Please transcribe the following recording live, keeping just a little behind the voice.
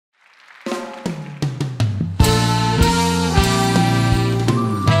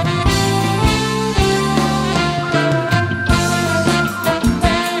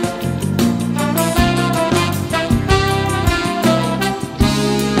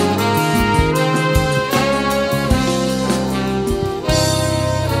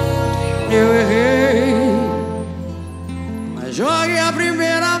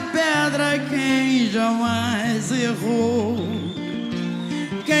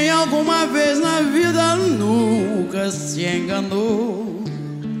alguma vez na vida nunca se enganou?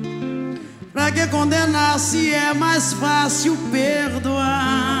 Pra que condenar se é mais fácil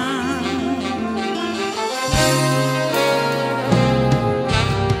perdoar?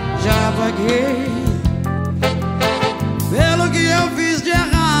 Já paguei pelo que eu fiz de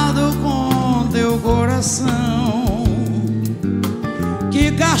errado com teu coração.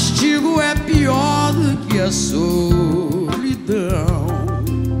 Que castigo é pior do que a solidão?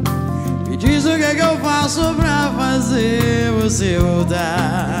 Me diz o que é que eu faço pra fazer você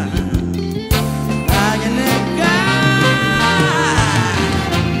voltar. Ah, que negar.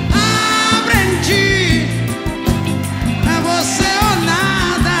 Aprendi, é você ou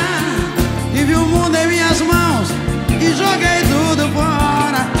nada. Tive o mundo em minhas mãos e joguei tudo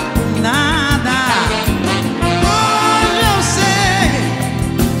fora por nada. Hoje eu sei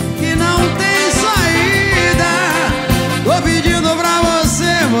que não tem saída. Tô pedindo pra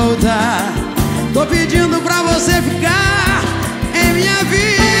você voltar. Tô pedindo pra você ficar em minha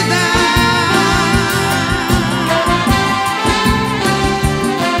vida.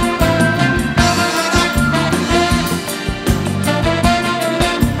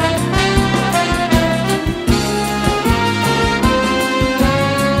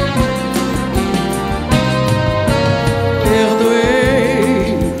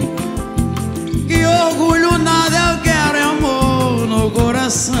 Perdoei, que orgulho nada eu quero é amor no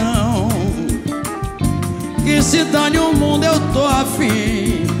coração. Que se dane o mundo, eu tô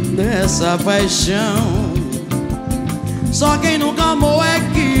afim dessa paixão. Só quem nunca amou é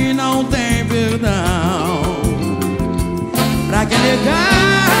que não tem perdão. Pra que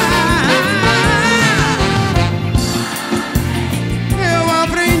negar? Eu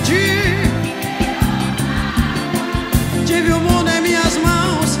aprendi. Tive o mundo em minhas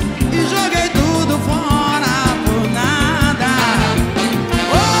mãos e joguei tudo fora por nada.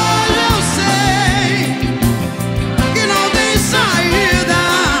 Hoje eu sei que não tem saída.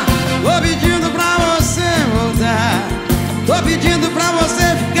 Tô pedindo pra você voltar. Tô pedindo pra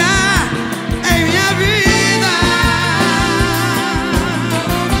você ficar em minha vida.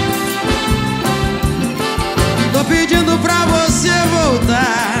 Tô pedindo pra você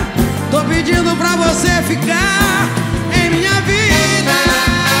voltar. Tô pedindo pra você ficar em minha vida.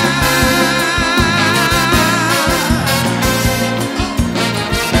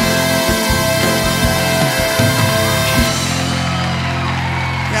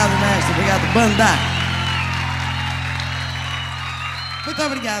 Obrigado, mestre. Obrigado, banda. Muito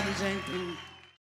obrigado, gente.